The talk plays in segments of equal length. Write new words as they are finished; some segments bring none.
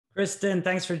Kristen,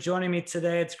 thanks for joining me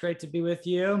today. It's great to be with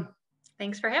you.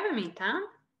 Thanks for having me, Tom.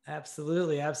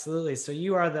 Absolutely, absolutely. So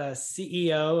you are the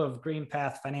CEO of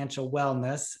GreenPath Financial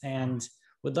Wellness, and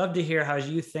would love to hear how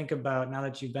you think about, now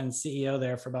that you've been CEO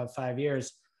there for about 5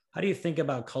 years, how do you think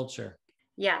about culture?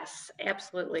 Yes,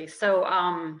 absolutely.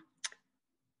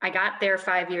 I got there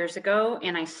 5 years ago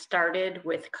and I started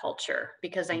with culture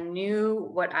because I knew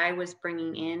what I was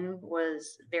bringing in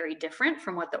was very different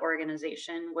from what the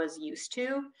organization was used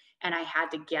to. And I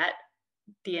had to get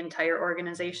the entire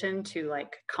organization to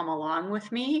come along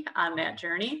with me on that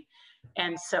journey.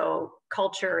 And so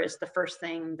culture is the first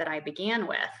thing that I began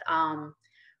with.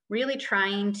 Really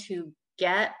trying to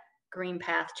get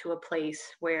GreenPath to a place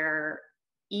where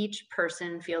each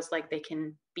person feels like they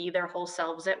can be their whole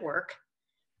selves at work,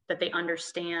 that they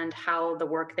understand how the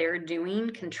work they're doing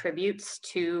contributes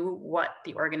to what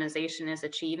the organization is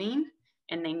achieving,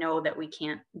 and they know that we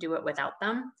can't do it without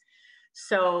them.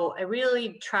 So I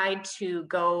really tried to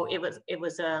go, it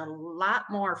was a lot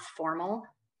more formal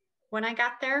when I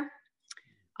got there,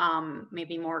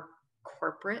 maybe more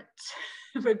corporate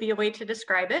would be a way to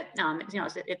describe it.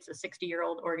 It's a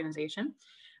 60-year-old organization,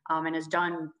 and has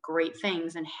done great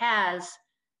things and has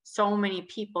so many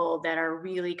people that are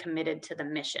really committed to the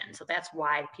mission. So that's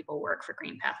why people work for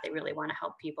GreenPath. They really want to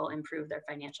help people improve their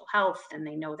financial health, and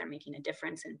they know they're making a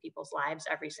difference in people's lives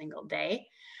every single day.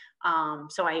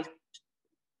 So I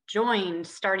joined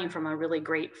starting from a really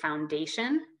great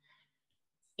foundation,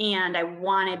 and I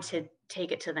wanted to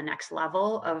take it to the next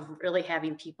level of really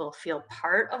having people feel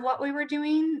part of what we were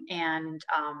doing, and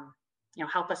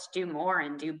help us do more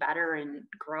and do better and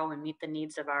grow and meet the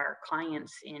needs of our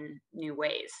clients in new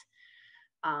ways.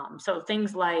 So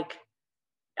things like,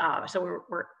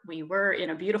 we were in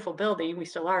a beautiful building. We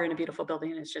still are in a beautiful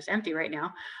building. It's just empty right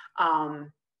now.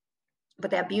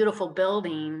 But that beautiful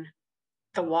building,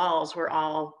 the walls were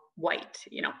all white,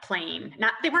 plain.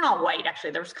 They weren't all white,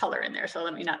 actually. There was color in there, so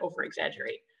let me not over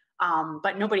exaggerate.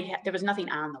 But there was nothing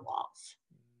on the walls.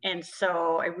 And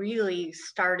so I really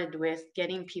started with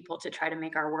getting people to try to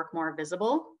make our work more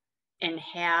visible and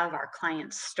have our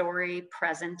client's story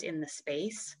present in the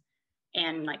space,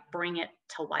 and bring it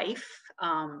to life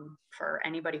for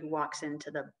anybody who walks into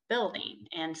the building.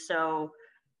 And so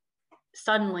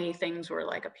suddenly things were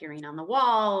appearing on the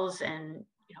walls and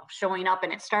showing up,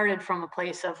 and it started from a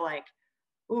place of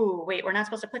ooh, wait, we're not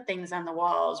supposed to put things on the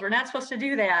walls. We're not supposed to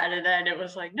do that. And then it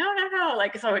was no, no, no.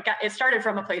 So it started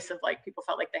from a place of people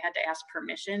felt like they had to ask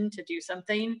permission to do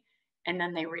something. And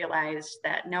then they realized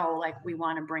that no, we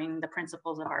want to bring the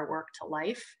principles of our work to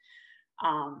life.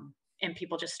 And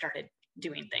people just started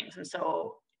doing things. And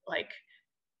so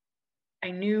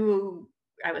I knew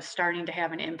I was starting to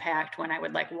have an impact when I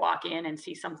would walk in and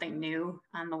see something new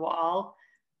on the wall,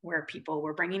 where people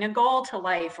were bringing a goal to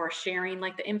life or sharing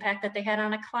the impact that they had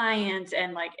on a client,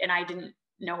 and I didn't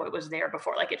know it was there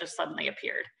before. It just suddenly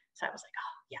appeared. So I was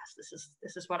oh yes,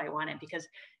 this is what I wanted, because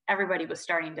everybody was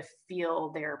starting to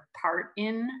feel their part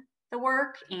in the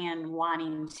work and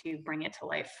wanting to bring it to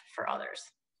life for others.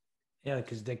 Yeah,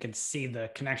 because they could see the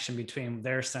connection between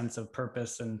their sense of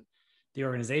purpose and the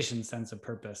organization's sense of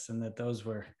purpose, and that those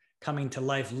were coming to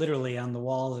life literally on the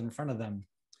walls in front of them.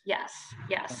 Yes,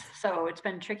 yes. So it's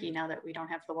been tricky now that we don't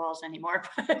have the walls anymore,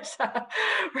 but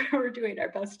we're doing our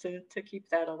best to keep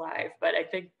that alive. But I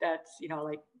think that's,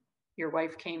 your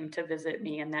wife came to visit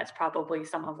me, and that's probably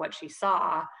some of what she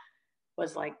saw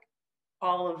was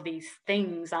all of these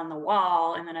things on the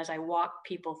wall. And then as I walk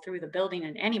people through the building,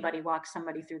 and anybody walks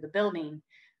somebody through the building,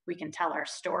 we can tell our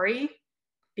story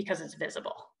because it's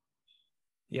visible.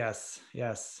 Yes,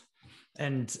 yes.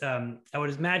 And I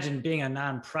would imagine being a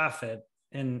nonprofit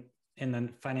in the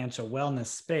financial wellness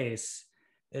space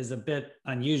is a bit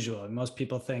unusual. Most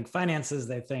people think finances,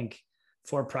 they think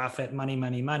for profit, money,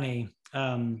 money, money.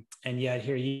 And yet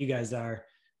here you guys are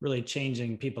really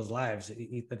changing people's lives.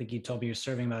 I think you told me you're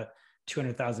serving about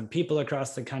 200,000 people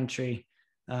across the country.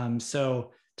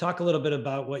 So talk a little bit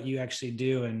about what you actually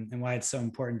do and why it's so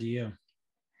important to you.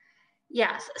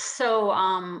 Yes.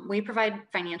 So we provide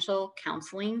financial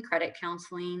counseling, credit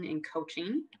counseling, and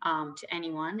coaching to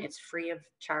anyone. It's free of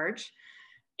charge.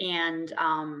 And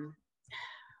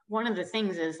one of the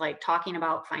things is talking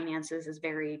about finances is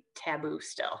very taboo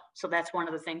still. So that's one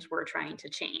of the things we're trying to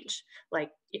change.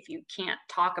 If you can't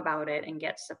talk about it and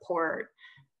get support,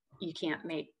 you can't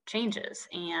make changes.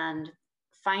 And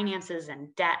finances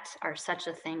and debt are such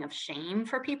a thing of shame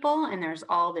for people. And there's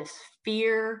all this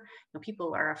fear.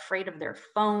 People are afraid of their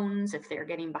phones. If they're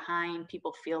getting behind,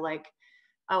 people feel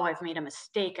oh, I've made a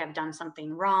mistake. I've done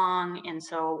something wrong. And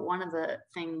so one of the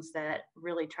things that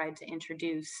really tried to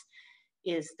introduce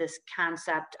is this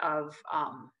concept of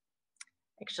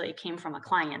Actually, it came from a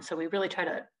client. So we really try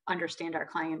to understand our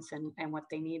clients and what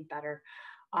they need better.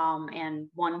 And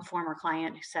one former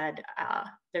client said,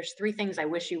 there's 3 things I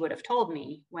wish you would have told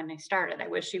me when I started. I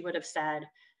wish you would have said,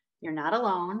 you're not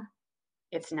alone,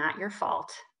 it's not your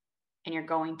fault, and you're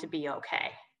going to be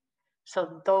okay.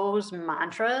 So those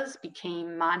mantras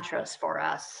became mantras for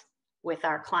us with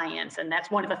our clients. And that's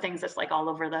one of the things that's like all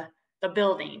over the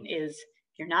building is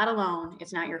you're not alone,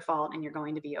 it's not your fault, and you're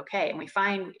going to be okay. And we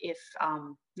find if,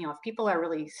 if people are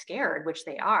really scared, which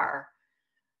they are,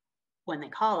 when they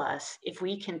call us, if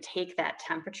we can take that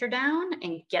temperature down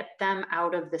and get them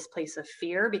out of this place of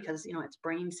fear, because it's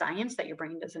brain science that your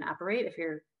brain doesn't operate if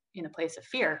you're in a place of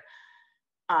fear,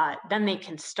 then they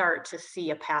can start to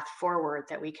see a path forward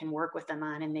that we can work with them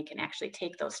on, and they can actually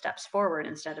take those steps forward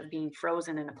instead of being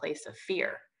frozen in a place of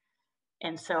fear.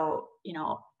 And so,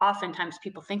 oftentimes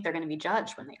people think they're going to be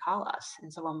judged when they call us.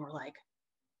 And so when we're like,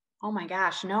 oh my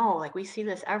gosh, no, like we see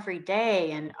this every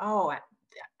day, and I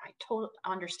totally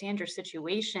understand your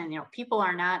situation. People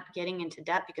are not getting into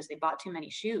debt because they bought too many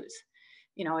shoes.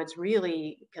 It's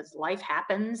really because life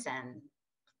happens, and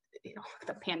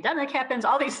the pandemic happens,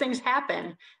 all these things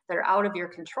happen that are out of your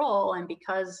control. And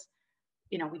because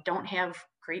we don't have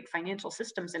great financial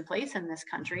systems in place in this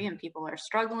country and people are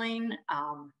struggling,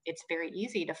 it's very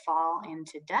easy to fall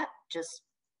into debt just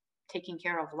taking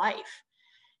care of life.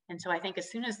 And so I think as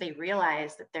soon as they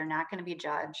realize that they're not going to be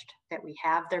judged, that we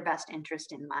have their best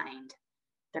interest in mind,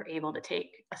 they're able to take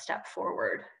a step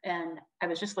forward. And I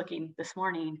was just looking this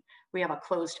morning, we have a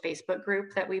closed Facebook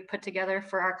group that we put together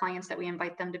for our clients that we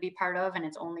invite them to be part of. And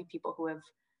it's only people who have,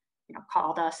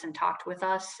 called us and talked with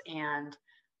us. And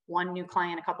one new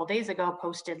client a couple of days ago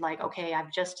posted like, okay,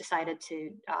 I've just decided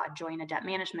to join a debt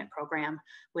management program,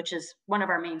 which is one of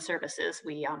our main services.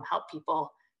 We help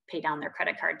people pay down their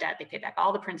credit card debt. They pay back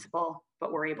all the principal,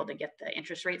 but we're able to get the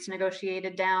interest rates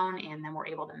negotiated down, and then we're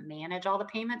able to manage all the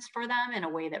payments for them in a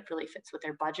way that really fits with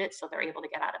their budget, so they're able to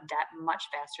get out of debt much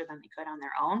faster than they could on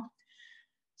their own.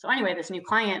 So anyway, this new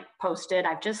client posted,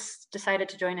 I've just decided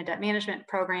to join a debt management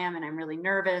program and I'm really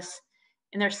nervous.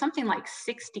 And there's something like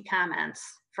 60 comments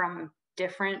from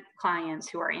different clients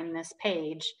who are in this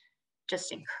page,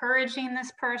 just encouraging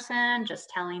this person, just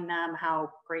telling them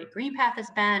how great GreenPath has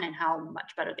been and how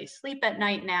much better they sleep at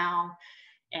night now.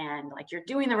 And like, you're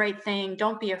doing the right thing.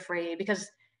 Don't be afraid, because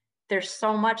there's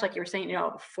so much, like you were saying,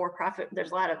 for profit,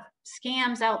 there's a lot of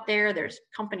scams out there. There's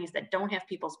companies that don't have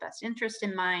people's best interest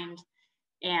in mind.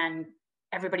 And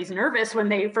everybody's nervous when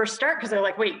they first start, because they're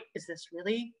like, wait, is this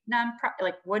really nonprofit?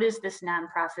 Like, what is this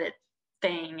nonprofit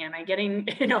thing? Am I getting,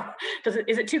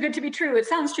 is it too good to be true? It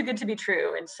sounds too good to be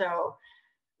true. And so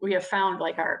we have found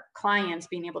like our clients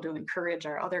being able to encourage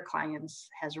our other clients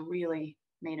has really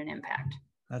made an impact.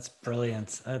 That's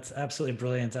brilliant. That's absolutely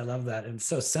brilliant. I love that. And it's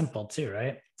so simple too,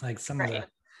 right? Like some of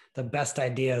the best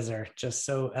ideas are just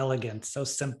so elegant, so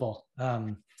simple.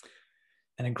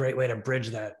 And a great way to bridge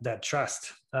that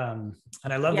trust. And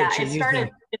I love that you're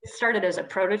it started as a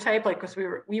prototype, like, because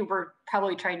we were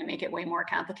probably trying to make it way more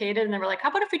complicated. And they were like, how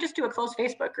about if we just do a closed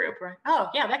Facebook group? We're like, oh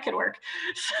yeah, that could work.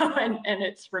 So, and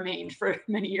it's remained for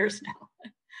many years now.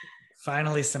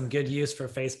 Finally, some good use for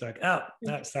Facebook.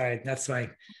 Oh, sorry. That's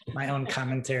my own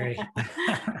commentary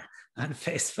on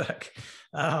Facebook.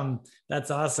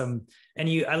 That's awesome. And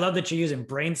I love that you're using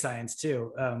brain science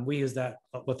too. We use that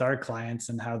with our clients,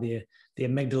 and how the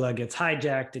amygdala gets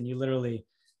hijacked, and you literally,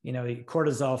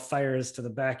 cortisol fires to the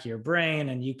back of your brain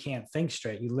and you can't think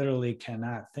straight. You literally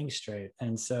cannot think straight.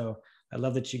 And so I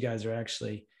love that you guys are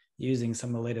actually using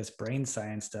some of the latest brain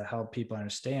science to help people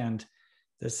understand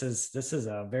this is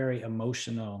a very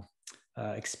emotional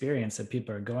experience that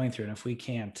people are going through. And if we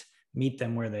can't meet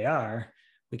them where they are,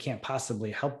 we can't possibly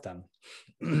help them.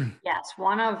 Yes,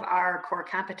 one of our core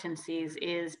competencies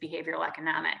is behavioral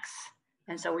economics.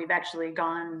 And so we've actually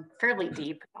gone fairly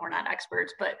deep. We're not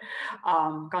experts, but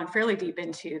gone fairly deep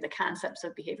into the concepts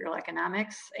of behavioral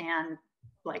economics and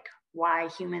like why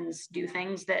humans do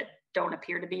things that don't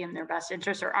appear to be in their best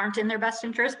interest or aren't in their best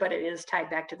interest, but it is tied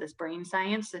back to this brain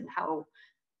science and how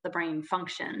the brain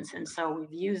functions. And so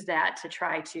we've used that to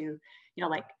try to,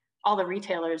 like all the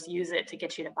retailers use it to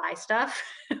get you to buy stuff.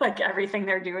 Like everything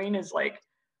they're doing is like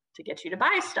to get you to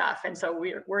buy stuff. And so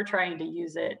we're trying to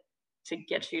use it to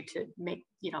get you to make,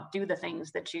 do the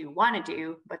things that you want to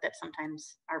do, but that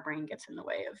sometimes our brain gets in the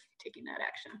way of taking that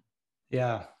action.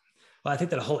 Yeah. Well, I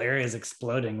think that whole area is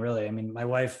exploding, really. I mean, my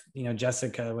wife,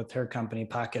 Jessica, with her company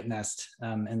Pocket Nest,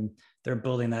 and they're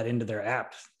building that into their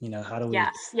app. How do we?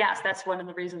 Yes, that's one of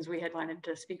the reasons we had wanted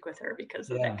to speak with her, because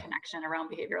of that connection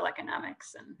around behavioral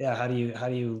economics. And how do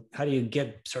you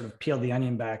get sort of peel the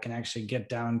onion back and actually get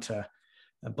down to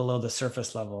below the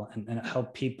surface level, and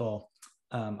help people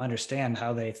understand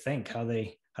how they think, how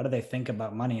do they think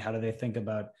about money, how do they think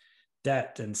about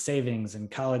debt and savings and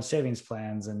college savings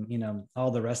plans, and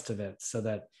all the rest of it, so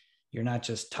that you're not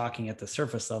just talking at the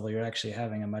surface level, you're actually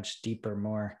having a much deeper,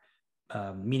 more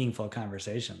meaningful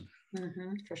conversation.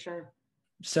 For sure.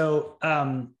 So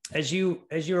as you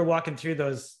were walking through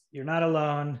those, you're not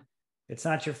alone, it's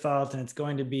not your fault, and it's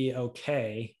going to be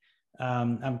okay.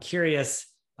 I'm curious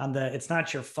on the it's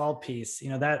not your fault piece,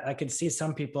 that I could see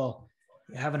some people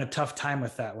having a tough time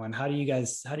with that one. How do you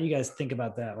guys think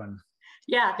about that one?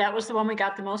 Yeah, that was the one we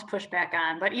got the most pushback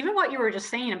on. But even what you were just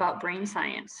saying about brain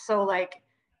science. So like,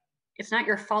 it's not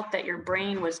your fault that your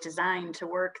brain was designed to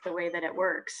work the way that it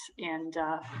works. And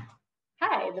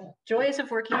hi, the joys of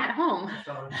working at home.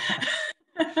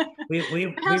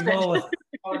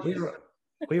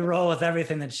 we roll with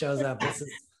everything that shows up. This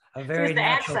is a very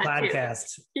natural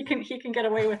podcast. He can get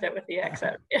away with it with the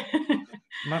accent.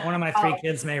 One of my 3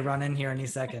 kids may run in here any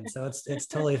second, so it's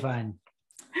totally fine.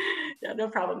 Yeah, no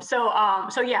problem. So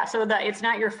it's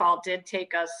not your fault did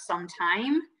take us some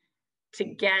time to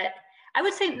get, I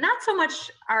would say not so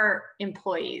much our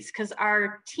employees, because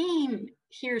our team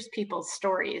hears people's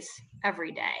stories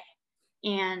every day.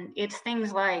 And it's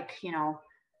things like,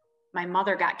 my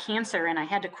mother got cancer and I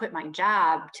had to quit my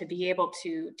job to be able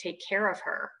to take care of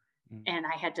her. And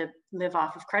I had to live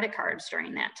off of credit cards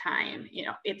during that time.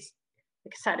 It's,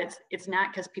 like I said, it's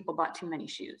not because people bought too many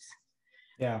shoes.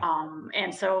 Yeah.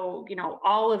 And so,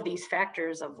 all of these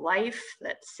factors of life,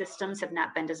 that systems have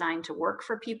not been designed to work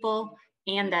for people,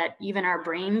 and that even our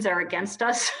brains are against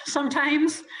us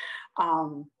sometimes.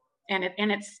 And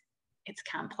it's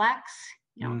complex.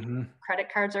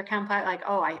 Credit cards are complex. Like,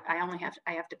 oh, I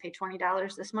have to pay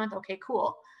 $20 this month. Okay,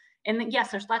 cool. And then, yes,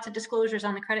 there's lots of disclosures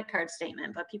on the credit card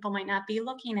statement, but people might not be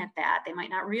looking at that. They might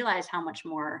not realize how much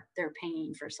more they're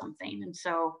paying for something. And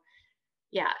so,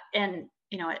 yeah. And,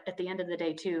 at the end of the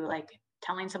day too, like,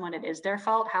 telling someone it is their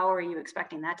fault, how are you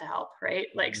expecting that to help? Right.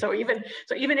 Like, so even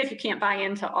if you can't buy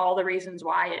into all the reasons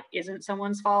why it isn't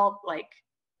someone's fault, like,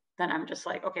 then I'm just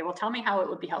like, okay, well, tell me how it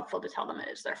would be helpful to tell them it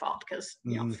is their fault. Because,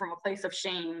 from a place of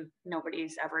shame,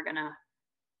 nobody's ever gonna,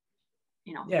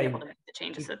 be able to make the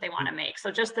changes that they want to make.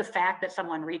 So just the fact that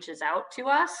someone reaches out to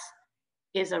us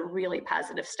is a really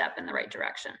positive step in the right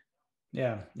direction.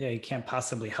 Yeah. You can't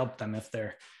possibly help them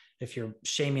if you're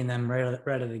shaming them right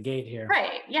out of the gate here.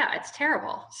 Right. Yeah, it's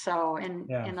terrible. So, and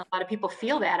a lot of people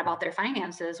feel bad about their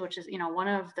finances, which is, one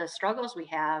of the struggles we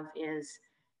have is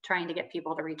trying to get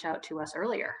people to reach out to us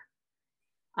earlier.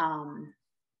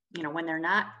 When they're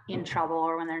not in trouble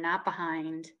or when they're not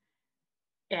behind,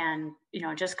 and,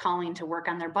 just calling to work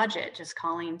on their budget, just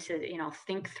calling to,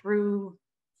 think through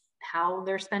how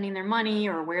they're spending their money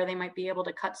or where they might be able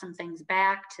to cut some things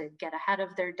back to get ahead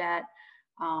of their debt.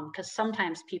 Because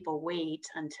sometimes people wait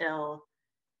until,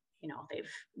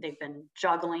 they've been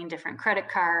juggling different credit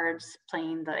cards,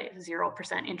 playing the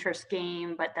 0% interest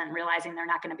game, but then realizing they're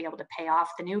not going to be able to pay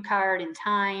off the new card in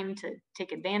time to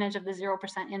take advantage of the 0%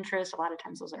 interest. A lot of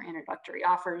times those are introductory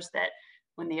offers that,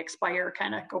 when they expire,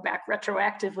 kind of go back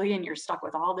retroactively, and you're stuck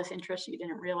with all this interest you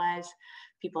didn't realize.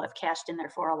 People have cashed in their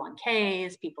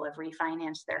 401ks, people have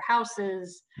refinanced their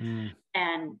houses, and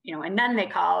and then they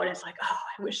call, and it's like, oh,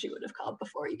 I wish you would have called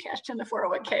before you cashed in the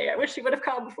 401k. I wish you would have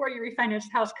called before you refinanced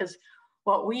the house. Because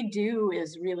what we do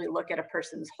is really look at a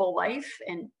person's whole life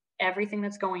and everything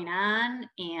that's going on,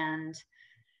 and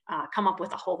come up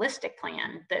with a holistic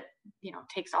plan that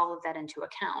takes all of that into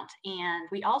account. And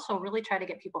we also really try to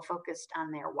get people focused on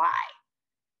their why.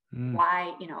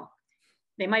 Why,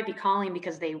 they might be calling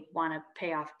because they want to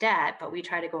pay off debt, but we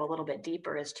try to go a little bit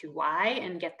deeper as to why,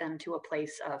 and get them to a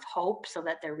place of hope, so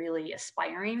that they're really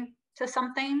aspiring to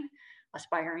something,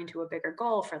 aspiring to a bigger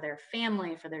goal for their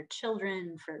family, for their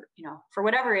children, for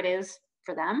whatever it is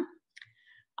for them.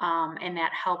 And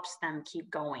that helps them keep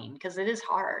going, because it is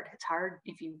hard. It's hard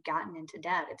if you've gotten into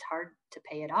debt. It's hard to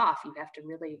pay it off. You have to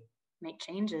really make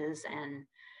changes, and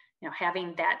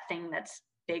having that thing that's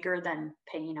bigger than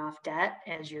paying off debt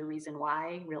as your reason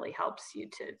why really helps you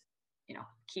to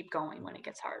keep going when it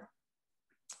gets hard.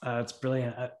 It's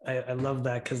brilliant. I love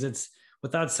that, because it's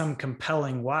without some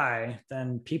compelling why,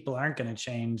 then people aren't going to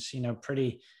change.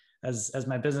 As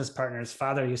my business partner's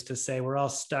father used to say, we're all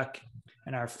stuck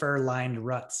in our fur-lined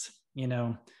ruts.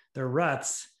 They're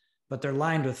ruts, but they're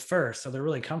lined with fur, so they're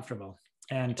really comfortable.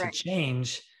 And to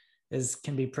change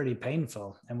can be pretty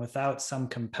painful. And without some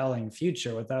compelling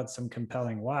future, without some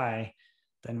compelling why,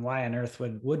 then why on earth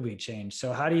would we change?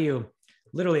 So how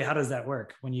does that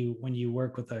work when you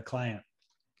work with a client?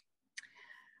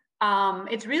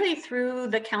 It's really through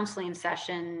the counseling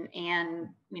session and,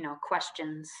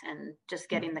 questions and just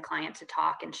getting the client to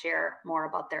talk and share more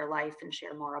about their life and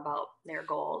share more about their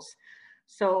goals.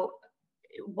 So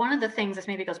one of the things, this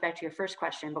maybe goes back to your first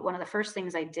question, but one of the first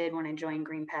things I did when I joined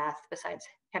GreenPath, besides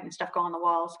having stuff go on the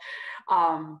walls,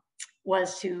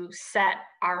 was to set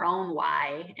our own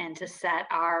why and to set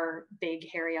our big,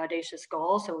 hairy, audacious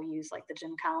goal. So we use like the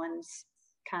Jim Collins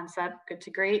concept, good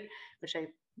to great, which I,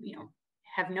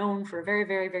 have known for a very,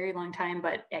 very, very long time,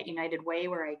 but at United Way,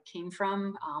 where I came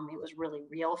from, it was really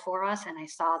real for us. And I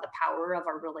saw the power of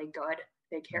a really good,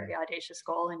 big, hairy, audacious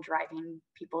goal in driving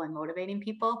people and motivating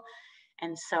people.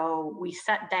 And so we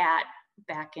set that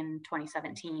back in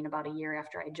 2017, about a year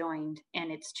after I joined, and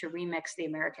it's to remix the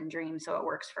American dream so it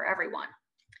works for everyone.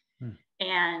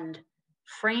 And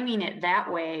framing it that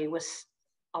way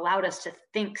allowed us to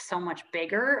think so much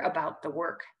bigger about the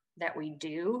work that we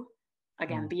do,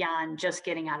 again, beyond just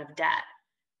getting out of debt.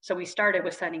 So we started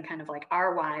with setting kind of like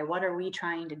our why. What are we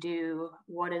trying to do?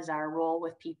 What is our role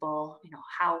with people?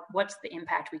 What's the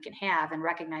impact we can have? And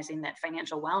recognizing that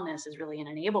financial wellness is really an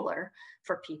enabler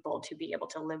for people to be able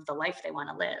to live the life they want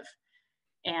to live.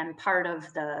 And part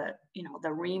of the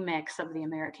remix of the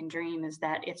American dream is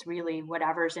that it's really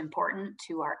whatever's important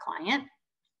to our client.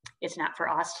 It's not for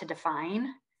us to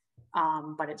define,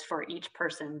 but it's for each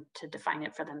person to define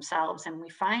it for themselves. And we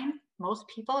find most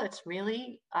people, it's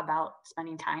really about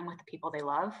spending time with the people they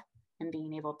love and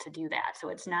being able to do that. So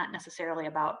it's not necessarily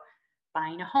about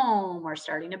buying a home or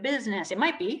starting a business. It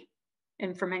might be,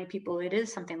 and for many people it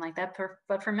is something like that,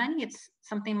 but for many it's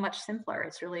something much simpler.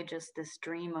 It's really just this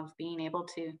dream of being able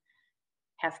to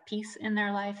have peace in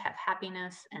their life, have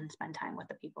happiness, and spend time with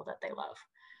the people that they love.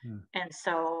 And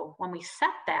so when we set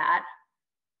that,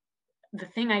 the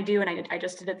thing I do, and I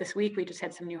just did it this week, we just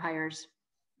had some new hires.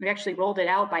 We actually rolled it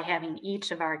out by having each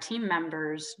of our team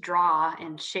members draw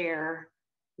and share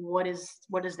what is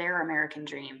their American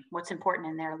dream, what's important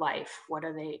in their life, what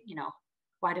are they,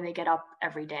 why do they get up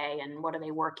every day, and what are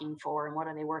they working for, and what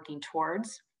are they working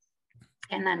towards,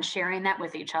 and then sharing that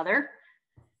with each other.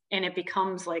 And it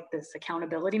becomes like this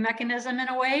accountability mechanism in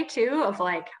a way too, of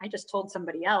like, I just told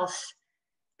somebody else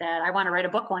that I want to write a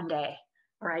book one day,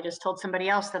 or I just told somebody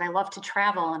else that I love to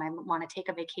travel and I want to take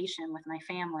a vacation with my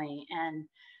family. And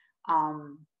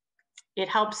it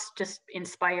helps just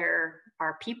inspire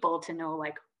our people to know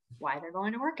like why they're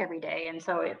going to work every day. And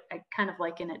so I kind of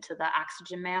liken it to the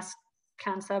oxygen mask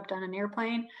concept on an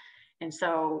airplane. And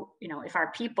so, if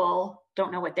our people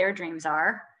don't know what their dreams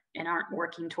are and aren't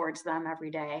working towards them every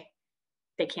day,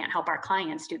 they can't help our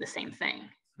clients do the same thing.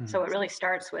 So it really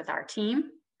starts with our team,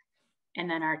 and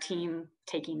then our team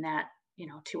taking that,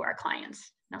 to our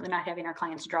clients. Now, they're not having our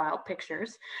clients draw out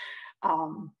pictures.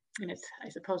 And it's, I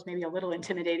suppose, maybe a little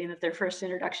intimidating at their first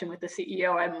introduction with the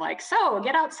CEO. I'm like, so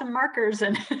get out some markers.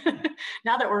 And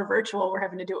now that we're virtual, we're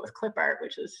having to do it with clip art,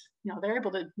 which is, they're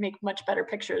able to make much better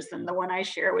pictures than the one I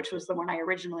share, which was the one I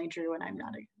originally drew, and I'm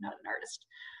not an artist.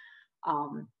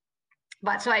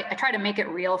 But so I try to make it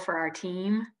real for our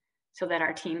team so that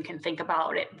our team can think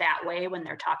about it that way when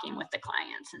they're talking with the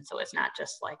clients. And so it's not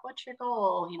just like, what's your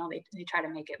goal? They try to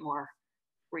make it more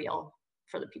real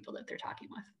for the people that they're talking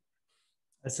with.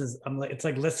 It's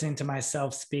like listening to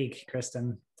myself speak,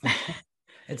 Kristen.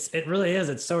 It really is.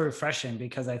 It's so refreshing,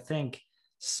 because I think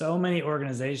so many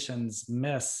organizations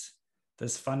miss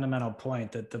this fundamental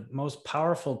point that the most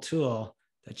powerful tool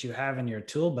that you have in your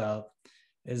tool belt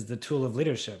is the tool of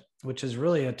leadership, which is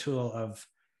really a tool of,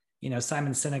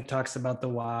 Simon Sinek talks about the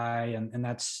why, and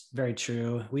that's very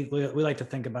true. We like to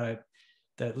think about it,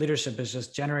 that leadership is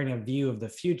just generating a view of the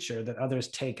future that others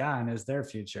take on as their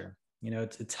future.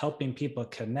 It's helping people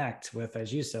connect with,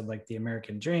 as you said, like the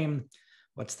American dream,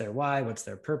 what's their why, what's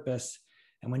their purpose.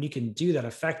 And when you can do that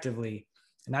effectively,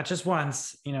 not just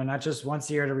once, not just once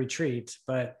a year at a retreat,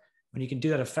 but when you can do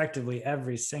that effectively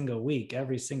every single week,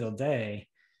 every single day,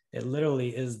 it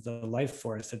literally is the life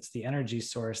force. It's the energy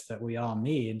source that we all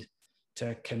need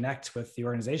to connect with the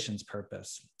organization's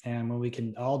purpose. And when we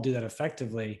can all do that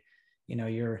effectively,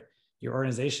 your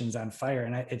organization's on fire.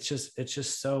 And it's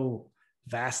just so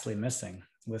vastly missing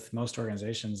with most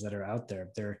organizations that are out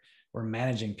there. We're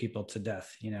managing people to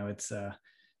death.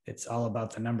 It's all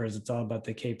about the numbers. It's all about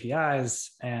the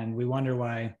KPIs. And we wonder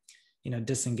why,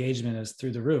 disengagement is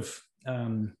through the roof,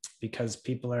 because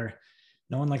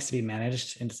no one likes to be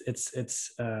managed. And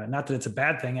it's not that it's a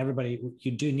bad thing.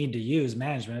 You do need to use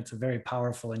management. It's a very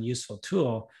powerful and useful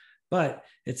tool, but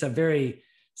it's a very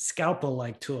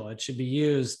scalpel-like tool. It should be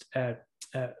used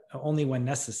only when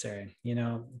necessary,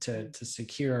 to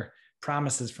secure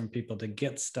promises from people to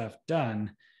get stuff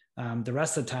done. The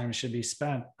rest of the time should be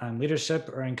spent on leadership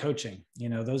or in coaching.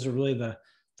 Those are really the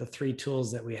three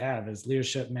tools that we have, is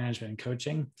leadership, management, and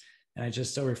coaching. And it's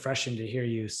just so refreshing to hear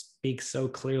you speak so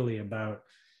clearly about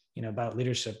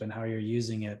leadership and how you're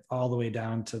using it all the way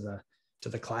down to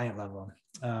the client level.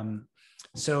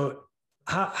 So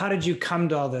how did you come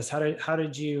to all this? How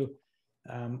did you,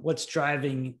 what's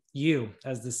driving you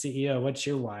as the CEO? What's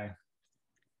your why?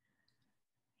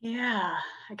 Yeah,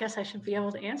 I guess I should be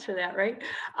able to answer that, right?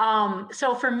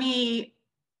 So for me,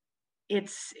 it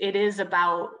is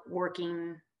about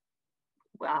working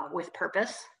with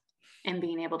purpose and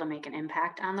being able to make an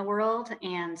impact on the world.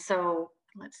 And so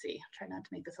let's see, I'll try not to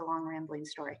make this a long rambling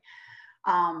story.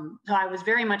 So I was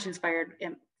very much inspired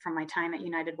from my time at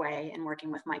United Way and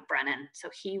working with Mike Brennan. So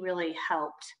he really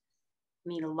helped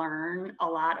me learn a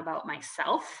lot about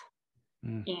myself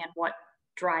and what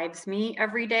drives me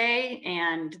every day.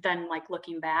 And then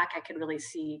looking back, I could really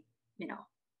see,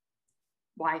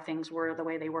 why things were the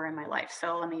way they were in my life.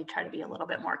 So let me try to be a little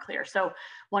bit more clear. So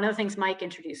one of the things Mike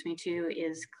introduced me to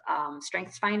is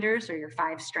Strengths Finders, or your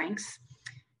 5 strengths.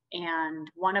 And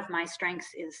one of my strengths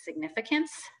is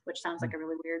significance, which sounds like a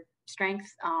really weird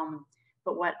strength.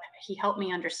 But what he helped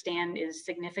me understand is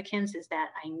significance is that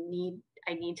I need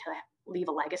to leave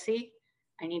a legacy.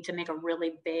 I need to make a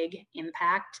really big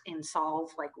impact and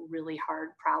solve really hard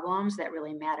problems that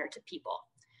really matter to people.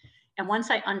 And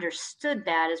once I understood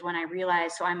that is when I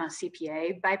realized, so I'm a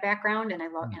CPA by background, and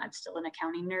and I'm still an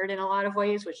accounting nerd in a lot of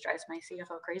ways, which drives my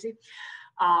CFO crazy.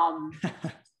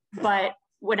 But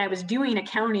when I was doing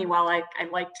accounting, while I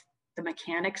liked the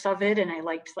mechanics of it, and I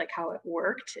liked how it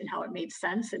worked and how it made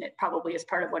sense, and it probably is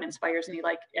part of what inspires me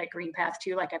at GreenPath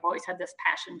too. I've always had this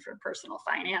passion for personal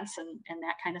finance and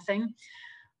that kind of thing.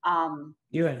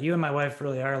 You and my wife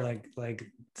really are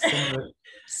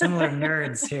similar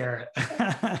nerds here.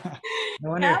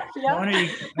 No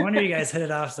wonder you guys hit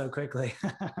it off so quickly.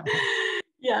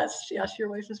 Yes, your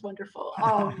wife is wonderful.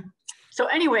 So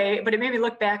anyway, but it made me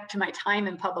look back to my time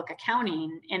in public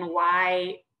accounting and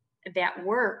why that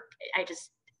work,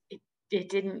 it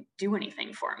didn't do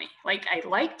anything for me. I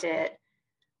liked it,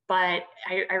 but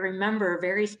I remember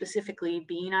very specifically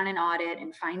being on an audit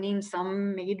and finding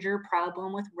some major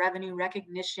problem with revenue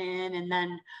recognition, and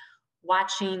then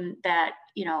watching that,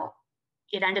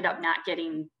 it ended up not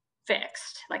getting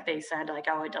fixed. They said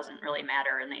oh, it doesn't really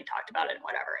matter. And they talked about it and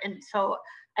whatever. And so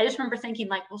I just remember thinking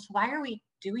well, so why are we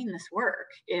doing this work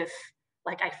if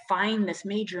I find this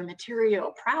major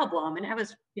material problem? And I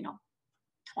was,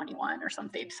 21 or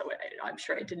something. So I'm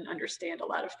sure I didn't understand a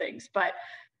lot of things, but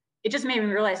it just made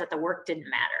me realize that the work didn't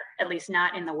matter, at least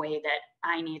not in the way that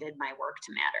I needed my work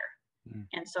to matter.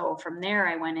 And so from there,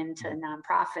 I went into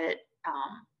nonprofit,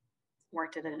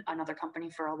 worked at another company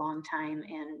for a long time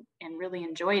and really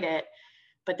enjoyed it.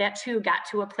 But that too got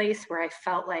to a place where I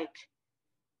felt like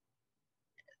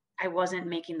I wasn't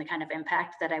making the kind of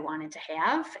impact that I wanted to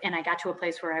have. And I got to a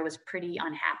place where I was pretty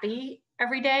unhappy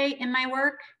every day in my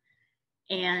work.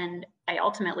 And I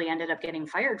ultimately ended up getting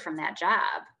fired from that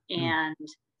job. And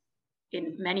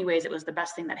in many ways, it was the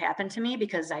best thing that happened to me,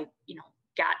 because I,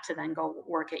 got to then go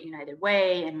work at United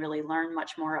Way and really learn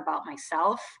much more about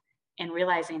myself, and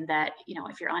realizing that,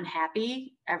 if you're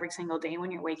unhappy every single day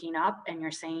when you're waking up and you're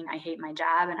saying, I hate my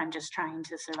job and I'm just trying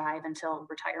to survive until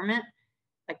retirement,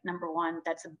 number one,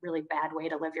 that's a really bad way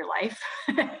to live your life.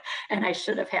 And I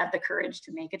should have had the courage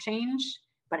to make a change,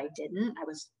 but I didn't. I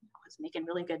was making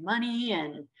really good money,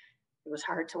 and it was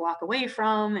hard to walk away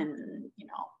from, and,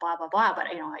 blah, blah, blah. But,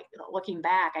 looking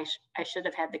back, I should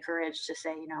have had the courage to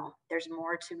say, there's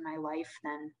more to my life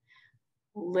than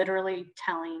literally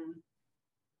telling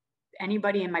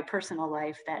anybody in my personal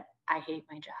life that I hate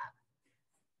my job.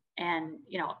 And,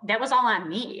 that was all on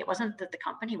me. It wasn't that the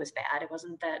company was bad. It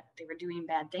wasn't that they were doing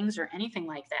bad things or anything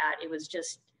like that. It was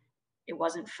just, it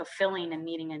wasn't fulfilling and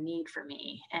meeting a need for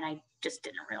me. And I just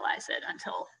didn't realize it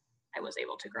until I was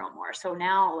able to grow more. So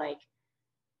now,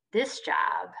 this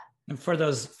job. And for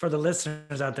the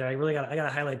listeners out there, I got to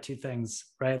highlight 2 things,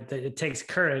 right? That it takes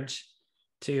courage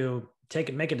to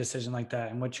make a decision like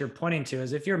that. And what you're pointing to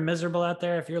is, if you're miserable out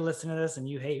there, if you're listening to this and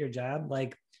you hate your job,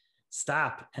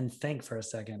 stop and think for a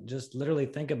second. Just literally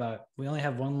think about, we only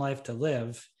have one life to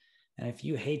live. And if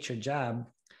you hate your job,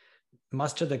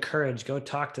 muster the courage, go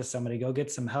talk to somebody, go get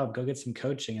some help, go get some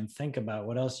coaching, and think about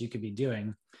what else you could be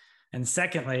doing. And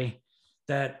secondly,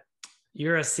 that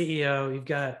you're a CEO, you've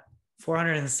got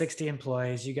 460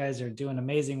 employees, you guys are doing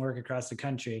amazing work across the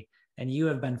country, and you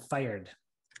have been fired.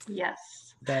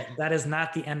 Yes. That is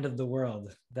not the end of the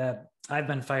world. That I've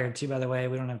been fired too, by the way.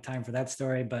 We don't have time for that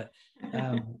story, but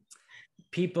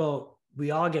people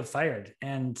we all get fired,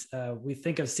 and we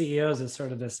think of CEOs as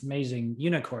sort of this amazing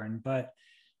unicorn, but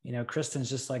Kristen's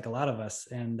just like a lot of us,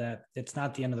 and that it's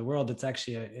not the end of the world. It's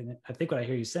actually, I think what I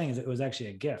hear you saying is it was actually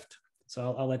a gift.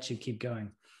 So I'll let you keep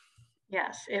going.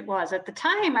 Yes, it was. At the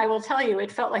time, I will tell you,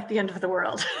 it felt like the end of the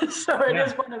world. So it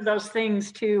is one of those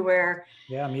things too, where,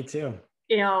 yeah, me too.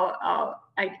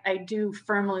 I do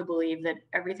firmly believe that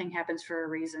everything happens for a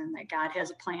reason, that God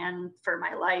has a plan for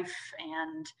my life.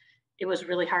 And it was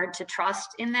really hard to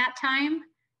trust in that time.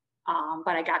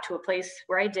 But I got to a place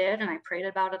where I did, and I prayed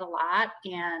about it a lot.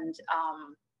 And,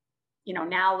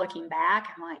 now looking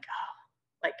back, I'm like, oh,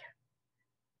 like,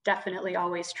 definitely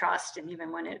always trust. And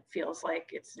even when it feels like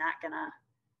it's not gonna,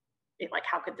 like,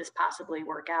 how could this possibly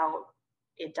work out?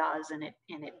 It does, and it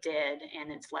did,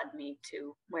 and it's led me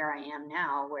to where I am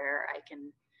now, where I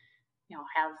can,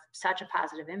 have such a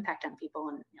positive impact on people,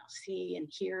 and see and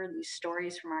hear these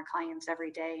stories from our clients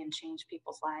every day, and change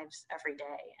people's lives every day,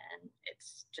 and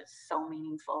it's just so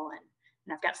meaningful.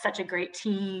 And I've got such a great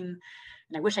team,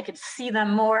 and I wish I could see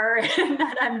them more and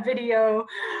not on video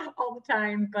all the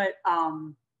time. But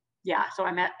yeah, so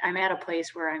I'm at a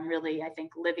place where I'm really, I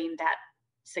think, living that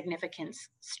significant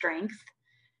strength,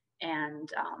 and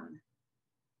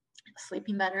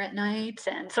sleeping better at night.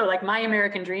 And so, like, my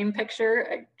American dream picture,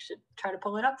 I should try to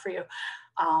pull it up for you.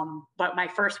 But my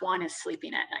first one is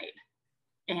sleeping at night.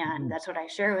 And that's what I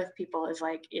share with people, is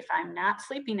like, if I'm not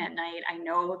sleeping at night, I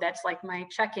know that's like my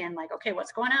check-in, like, okay,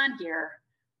 what's going on here?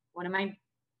 What am I,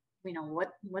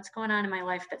 what's going on in my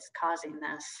life that's causing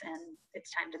this? And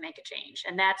it's time to make a change.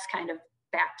 And that's kind of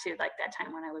back to like that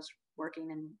time when I was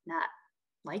working and not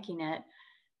liking it.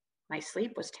 My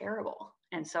sleep was terrible.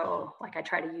 And so, like, I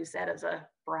try to use that as a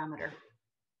barometer.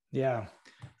 Yeah,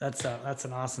 that's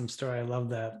an awesome story. I love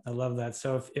that.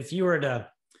 So if you were to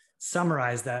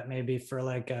summarize that maybe for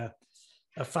like a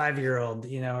 5-year-old,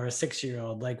 or a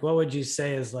 6-year-old, like, what would you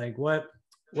say is like, what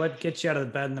gets you out of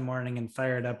the bed in the morning and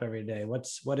fired up every day?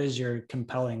 What is your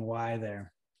compelling why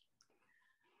there?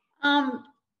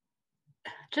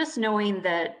 Just knowing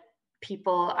that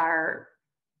people are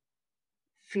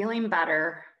feeling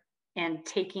better and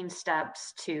taking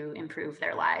steps to improve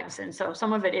their lives. And so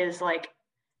some of it is like,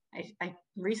 I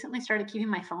recently started keeping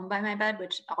my phone by my bed,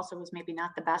 which also was maybe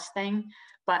not the best thing.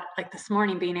 But like this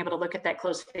morning, being able to look at that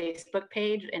closed Facebook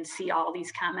page and see all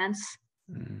these comments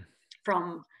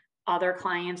from other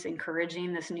clients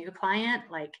encouraging this new client,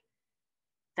 like,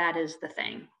 that is the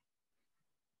thing.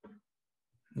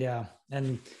 Yeah.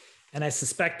 And I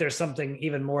suspect there's something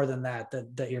even more than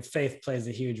that your faith plays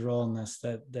a huge role in this,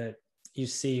 that you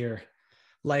see your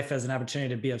life as an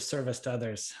opportunity to be of service to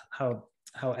others. How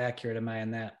accurate am I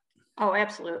in that? Oh,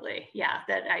 absolutely. Yeah.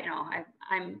 That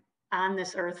I'm on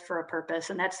this earth for a purpose.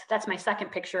 And that's my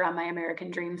second picture on my American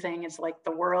dream thing, is like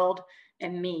the world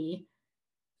and me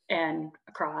and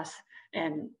across,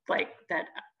 and like that.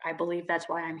 I believe that's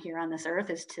why I'm here on this earth,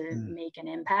 is to make an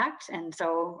impact. And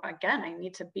so again, I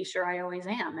need to be sure I always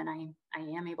am. And I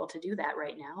am able to do that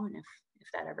right now. And if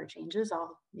that ever changes,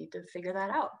 I'll need to figure that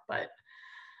out. But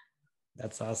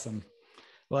that's awesome.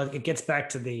 Well, it gets back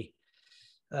to the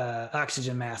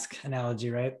oxygen mask analogy,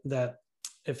 right? That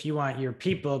if you want your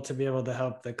people to be able to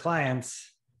help the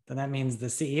clients, then that means the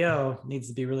CEO needs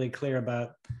to be really clear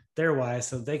about their why,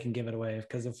 so they can give it away.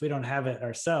 Because if we don't have it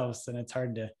ourselves, then it's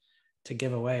hard to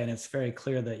give away. And it's very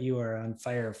clear that you are on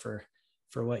fire for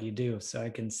what you do. So I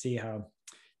can see how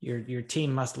your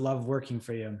team must love working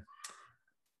for you.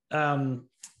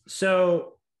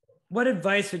 So what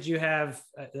advice would you have?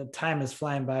 The time is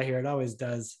flying by here. It always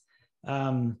does.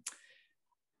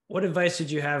 What advice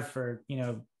would you have for,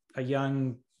 a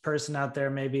young person out there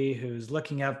maybe who's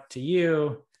looking up to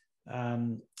you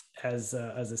as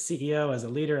a CEO, as a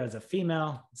leader, as a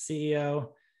female CEO,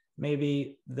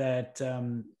 maybe, that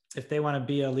if they want to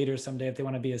be a leader someday, if they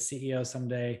want to be a CEO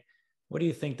someday, what do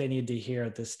you think they need to hear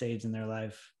at this stage in their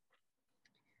life?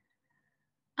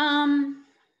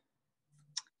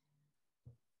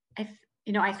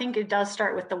 I think it does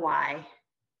start with the why,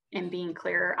 and being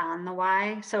clear on the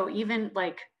why. So even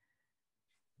like,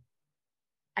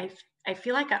 I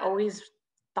feel like I always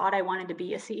thought I wanted to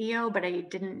be a CEO, but I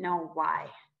didn't know why.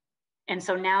 And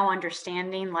so now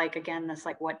understanding, like, again, this,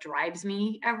 like, what drives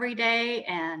me every day,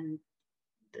 and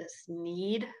this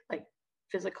need, like,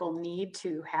 physical need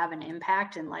to have an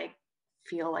impact and like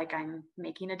feel like I'm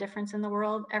making a difference in the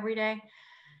world every day,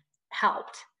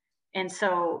 helped. And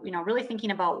so, really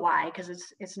thinking about why, because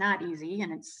it's not easy,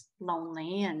 and it's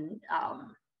lonely, and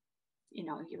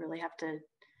you really have to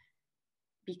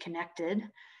be connected.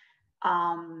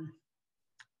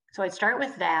 So I'd start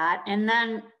with that. And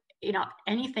then,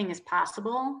 anything is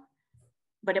possible.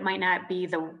 but it might not be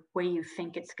the way you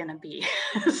think it's going to be.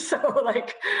 So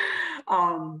like,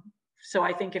 so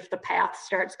I think if the path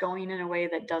starts going in a way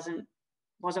that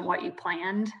wasn't what you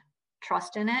planned,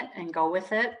 trust in it and go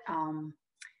with it.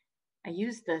 I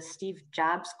use the Steve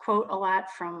Jobs quote a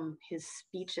lot from his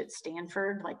speech at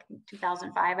Stanford, like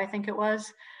 2005, I think it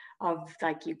was, of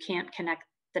like, you can't connect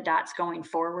the dots going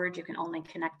forward, you can only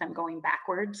connect them going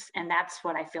backwards. And that's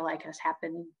what I feel like has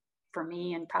happened for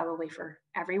me and probably for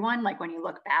everyone. Like when you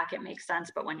look back, it makes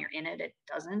sense, but when you're in it, it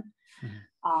doesn't.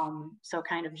 So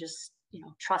kind of just,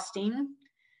 trusting.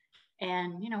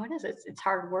 And, it's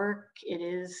hard work. It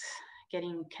is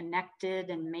getting connected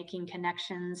and making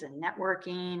connections and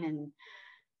networking and,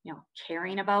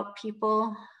 caring about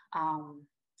people.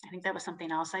 I think that was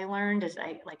something else I learned is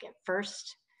at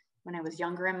first, when I was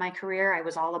younger in my career, I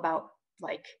was all about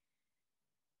like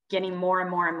getting more and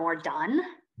more and more done.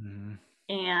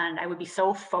 And I would be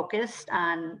so focused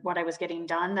on what I was getting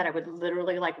done that I would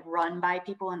literally like run by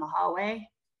people in the hallway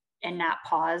and not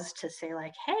pause to say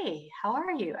like, hey, how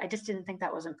are you? I just didn't think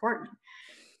that was important.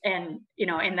 And,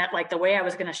 and that like the way I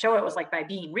was going to show it was like by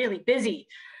being really busy.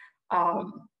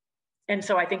 And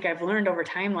so I think I've learned over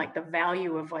time, like the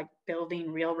value of like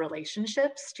building real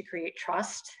relationships to create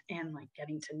trust and like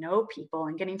getting to know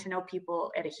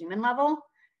people at a human level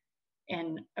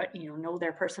and, know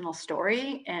their personal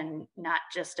story and not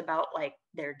just about like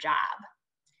their job.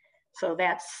 So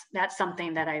that's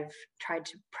something that I've tried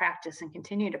to practice and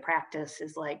continue to practice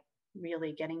is like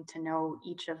really getting to know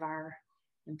each of our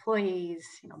employees,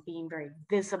 being very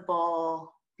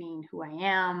visible, being who I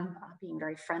am, being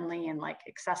very friendly and like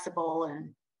accessible.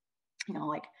 And,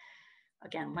 like,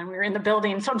 again, when we were in the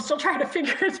building, so I'm still trying to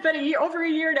it's been over a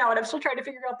year now, and I'm still trying to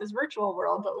figure out this virtual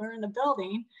world, but we're in the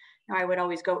building. I would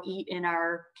always go eat in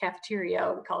our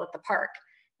cafeteria, we call it the park.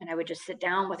 And I would just sit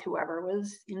down with whoever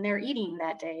was in there eating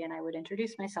that day. And I would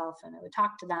introduce myself and I would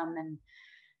talk to them. And,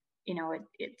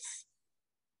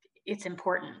 it's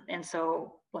important. And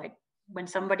so like when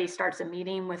somebody starts a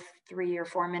meeting with 3 or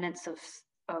 4 minutes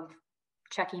of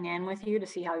checking in with you to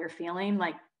see how you're feeling,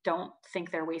 like, don't think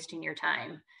they're wasting your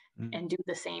time and do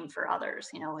the same for others.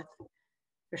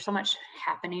 There's so much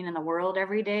happening in the world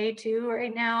every day too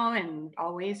right now and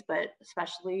always, but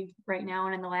especially right now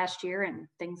and in the last year, and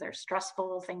things are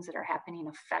stressful, things that are happening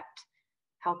affect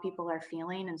how people are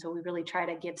feeling. And so we really try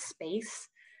to give space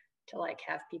to like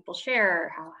have people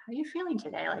share how are you feeling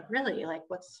today? Like really, like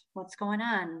what's going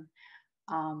on?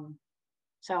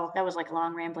 So that was like a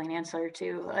long rambling answer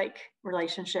to like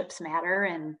relationships matter,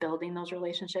 and building those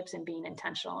relationships and being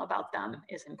intentional about them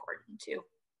is important too.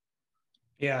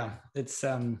 Yeah, it's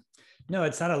no,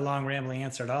 it's not a long rambling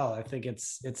answer at all. I think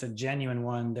it's a genuine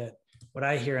one. That what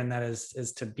I hear in that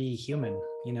is to be human,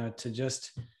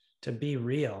 to be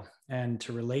real and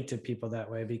to relate to people that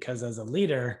way. Because as a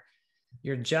leader,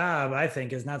 your job, I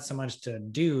think, is not so much to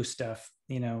do stuff,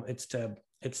 it's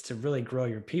to really grow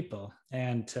your people.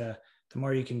 And the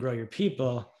more you can grow your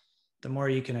people, the more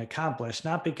you can accomplish,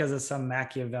 not because of some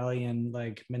Machiavellian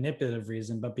like manipulative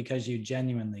reason, but because you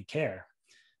genuinely care.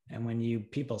 And when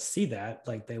people see that,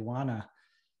 like they wanna,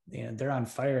 they're on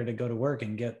fire to go to work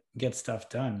and get stuff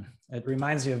done. It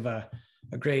reminds me of a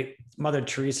great Mother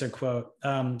Teresa quote.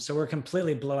 So we're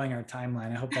completely blowing our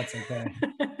timeline. I hope that's okay.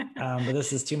 But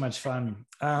this is too much fun.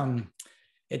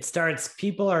 It starts,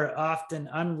 people are often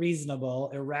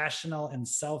unreasonable, irrational, and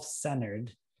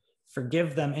self-centered.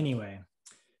 Forgive them anyway.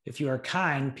 If you are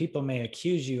kind, people may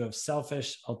accuse you of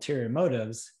selfish, ulterior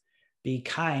motives. Be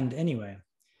kind anyway.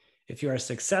 If you are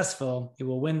successful, you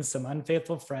will win some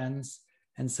unfaithful friends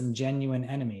and some genuine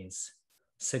enemies.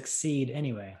 Succeed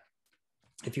anyway.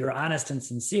 If you are honest and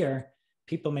sincere,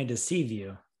 people may deceive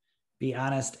you. Be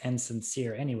honest and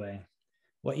sincere anyway.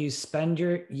 What you spend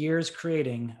your years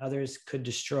creating, others could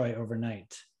destroy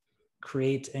overnight.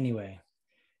 Create anyway.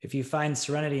 If you find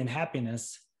serenity and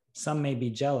happiness, some may be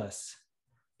jealous.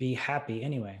 Be happy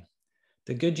anyway.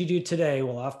 The good you do today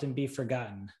will often be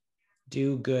forgotten.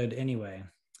 Do good anyway.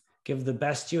 Give the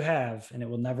best you have, and it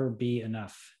will never be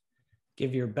enough.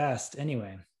 Give your best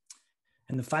anyway.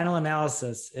 In the final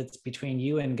analysis, it's between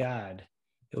you and God.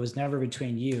 It was never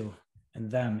between you and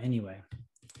them anyway.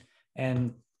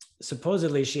 And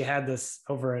supposedly she had this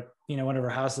over at one of her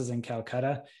houses in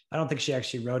Calcutta. I don't think she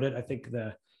actually wrote it. I think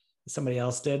somebody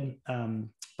else did.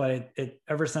 But it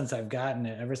ever since I've gotten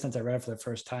it, ever since I read it for the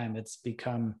first time, it's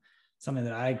become something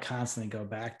that I constantly go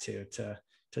back to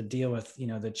deal with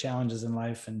the challenges in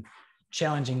life and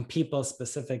challenging people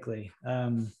specifically.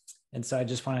 And so I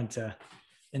just wanted to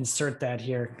insert that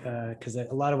here because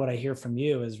a lot of what I hear from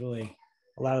you is really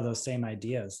a lot of those same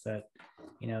ideas that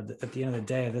at the end of the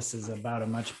day, this is about a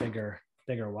much bigger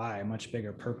bigger why, a much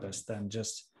bigger purpose than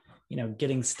just,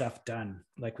 getting stuff done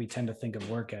like we tend to think of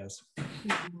work as.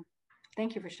 Mm-hmm.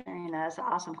 Thank you for sharing that. That's an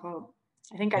awesome quote.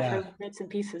 I think I've heard bits and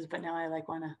pieces, but now I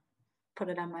want to put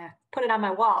it on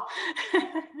my wall.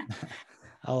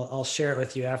 I'll share it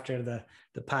with you after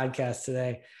the podcast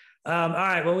today. All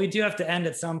right. Well, we do have to end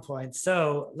at some point.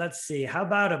 So let's see. How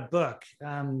about a book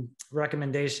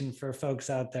recommendation for folks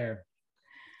out there?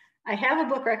 I have a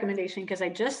book recommendation because I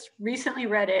just recently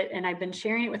read it and I've been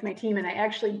sharing it with my team, and I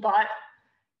actually bought,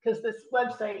 because this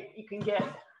website you can get,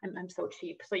 I'm so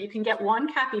cheap. So you can get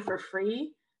one copy for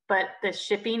free, but the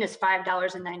shipping is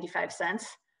 $5.95,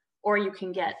 or you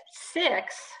can get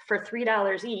 6 for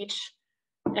 $3 each.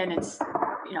 And it's,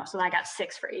 so I got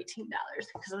 6 for $18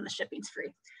 because then the shipping's free.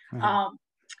 Mm-hmm.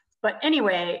 But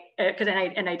anyway, because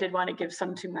I did want to give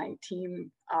some to my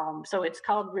team. So it's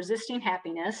called Resisting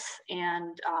Happiness,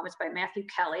 and it's by Matthew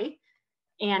Kelly.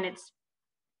 And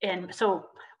so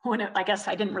I guess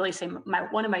I didn't really say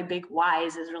one of my big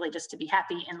whys is really just to be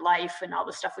happy in life, and all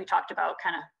the stuff we talked about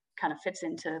kind of fits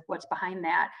into what's behind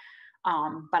that.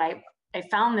 But I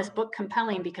found this book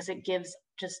compelling because it gives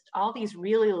just all these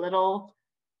really little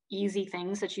easy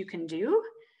things that you can do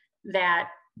that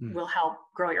will help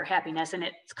grow your happiness. And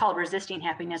it's called Resisting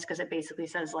Happiness because it basically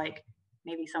says, like,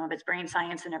 maybe some of it's brain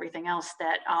science and everything else,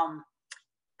 that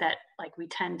like we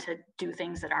tend to do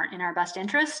things that aren't in our best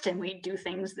interest, and we do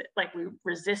things that, like, we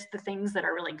resist the things that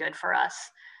are really good for us.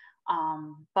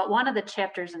 But one of the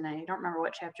chapters, and I don't remember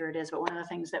what chapter it is, but one of the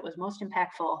things that was most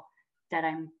impactful that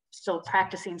I'm still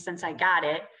practicing since I got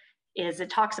it is it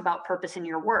talks about purpose in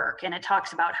your work. And it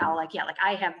talks about how, like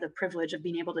I have the privilege of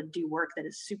being able to do work that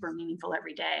is super meaningful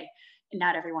every day. And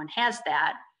not everyone has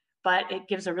that, but it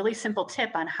gives a really simple tip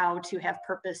on how to have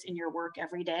purpose in your work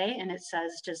every day. And it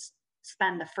says, just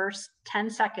spend the first 10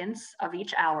 seconds of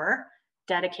each hour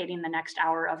dedicating the next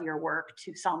hour of your work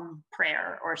to some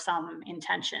prayer or some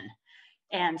intention.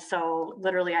 And so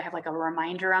literally I have like a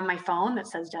reminder on my phone that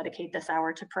says dedicate this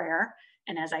hour to prayer.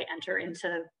 And as I enter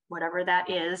into whatever that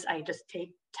is, I just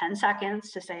take 10 seconds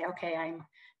to say, okay,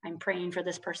 I'm praying for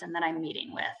this person that I'm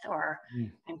meeting with, or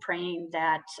I'm praying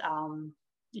that,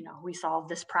 we solve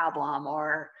this problem,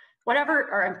 or whatever,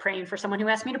 or I'm praying for someone who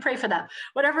asked me to pray for them,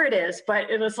 whatever it is. But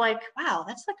it was like, wow,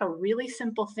 that's like a really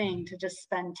simple thing to just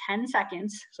spend 10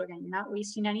 seconds. So again, you're not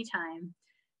wasting any time,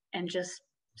 and just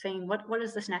saying, what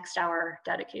is this next hour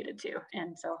dedicated to?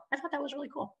 And so I thought that was really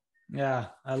cool. Yeah,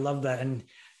 I love that. And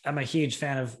I'm a huge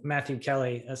fan of Matthew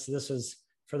Kelly. So this was,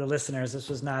 for the listeners, this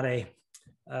was not a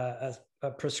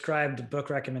prescribed book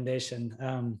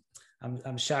recommendation.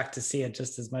 I'm shocked to see it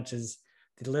just as much as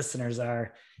the listeners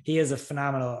are. He is a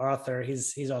phenomenal author.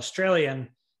 He's Australian.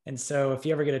 And so if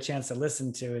you ever get a chance to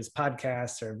listen to his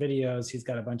podcasts or videos, he's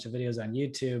got a bunch of videos on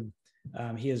YouTube.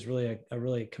 He is really a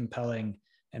really compelling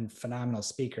and phenomenal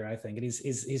speaker, I think. And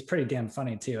he's pretty damn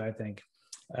funny too, I think.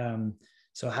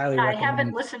 So highly recommend. I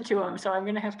haven't listened to him, so I'm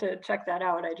going to have to check that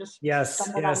out. I just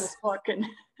stumbled on this book. And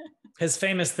his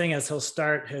famous thing is he'll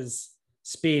start his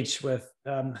speech with,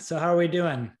 so how are we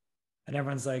doing? And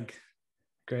everyone's like,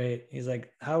 great. He's like,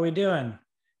 how are we doing?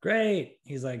 Great.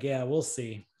 He's like, yeah, we'll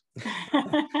see.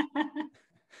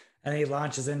 And he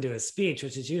launches into his speech,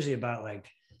 which is usually about like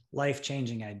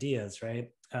life-changing ideas,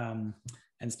 right? And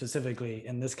specifically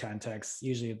in this context,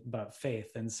 usually about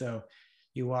faith. And so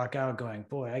you walk out going,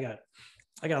 boy, I got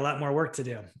a lot more work to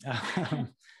do.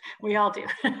 We all do.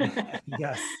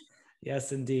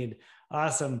 Yes, indeed.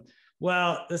 Awesome.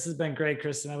 Well, this has been great,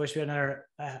 Kristen. I wish we had another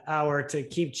hour to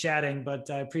keep chatting, but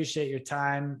I appreciate your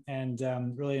time and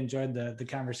really enjoyed the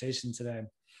conversation today.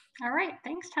 All right.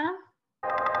 Thanks, Tom.